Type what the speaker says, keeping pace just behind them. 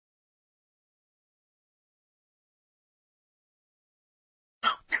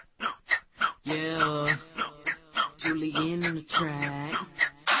Yeah, Julian on the track,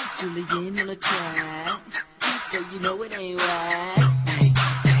 Julian on the track, so you know it ain't right. Hey,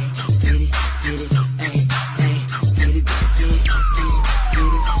 hey, get it, hey, hey, get it, get it.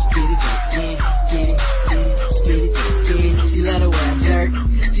 She let her way I jerk.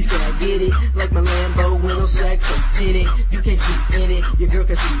 She said I get it, like my Lambo window swag so tinted. You can't see in it, your girl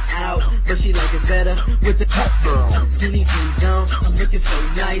can see out, but she like it better with the top girl. Skinny jeans on, I'm looking so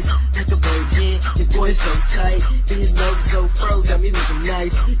nice, like a virgin. Your boy's so tight, his love so froze, got me looking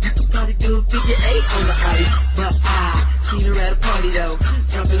nice. You could probably do a figure 8 on the ice, but I seen her at a party though,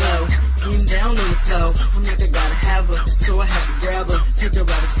 drop it low, getting down on the floor. I'm like I gotta have her, so I had to grab her, take her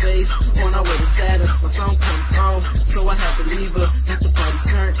out of space, on our way to Saturn. My song come on, so I had to leave her. Got the party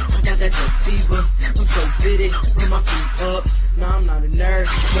turned, I got that dope fever. I'm so fitted, put my feet up. No, I'm not a nerd,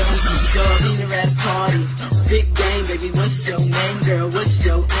 but I'm geeked up. Seen her at a party, big game, baby. What's your name, girl? What's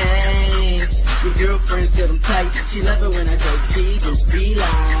your aim? Your girlfriend said I'm tight. She love it when I joke. She just be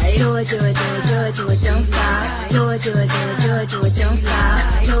like, do it, do it, do it, do it, do it, don't stop. Do it, do it, do it, do it, do it, don't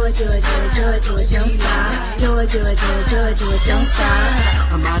stop. Do it, do it, do it, do it, do it, don't stop. Do it, do it, do it, do it, do it, don't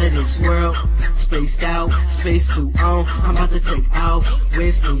stop. I'm out of this world, spaced out, spacesuit on. I'm about to take off,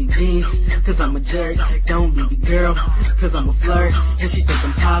 wear skinny jeans, cause I'm a jerk. Don't be the girl, cause I'm a flirt. And she think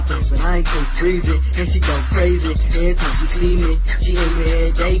I'm poppin', but I ain't close breezy. And she go crazy every time she see me. She ain't me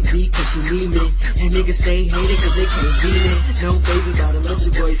every day beat cause she need me. And niggas stay hated cause they can't beat me. No baby got a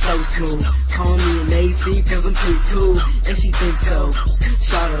little boy so smooth. Call me an AC cause I'm too cool. And she thinks so,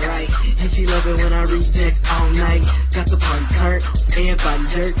 shot her right. And she love it when I reject all night. Got the party turned, everybody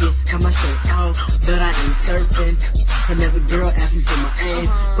jerking. Got my shirt off, but I ain't surfing. Another girl asked me for my aim,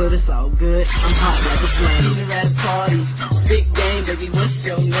 but it's all good, I'm hot like a flame. Seen her at a party, big game, baby, what's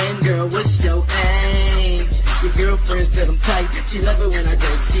your name, girl, what's your aim? Your girlfriend said I'm tight, she love it when I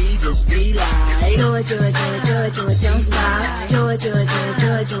joke, she just be like, do it, do it, do it, do it, do it, don't stop. Do it, do it, do it,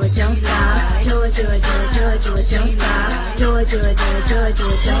 do it, do it, don't stop. Do it, do it, do it, do it, do it, don't stop. Do it, do it, do it, do it, do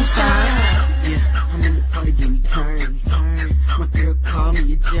it, don't stop. Yeah, I'm in the party getting turned. My girl called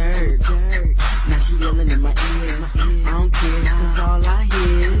me a jerk. Now she yelling in my ear. I don't care, cause all I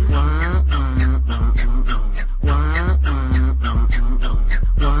hear is wah, wah, wah, wah, wah, wah, wah,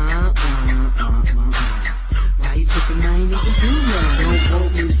 wah, wah, wah. Why you tripping? I ain't even do that. Don't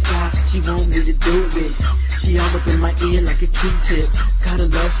want me to stop, she want me to do it. She all up in my ear like a Q-tip. Got a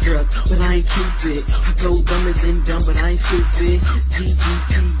love struck, but I ain't Cupid. I go dumber than dumb, but I ain't stupid.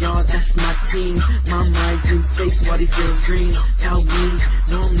 GGP, y'all, that's my team. My mind's in space while these girls dream. How me?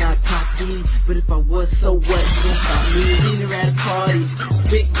 No, I'm not cocky, but if I was, so what? Don't stop me. Seen her at a party,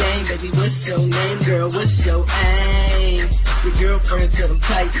 big game, baby. What's your name, girl? What's your aim? Your girlfriend said I'm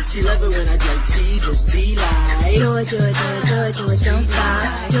tight. She love it when I drink. She just be like, do it, do it, do it, do it, do it, don't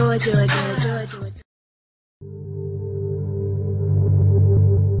stop. Do it, do it, do it, do it, do it.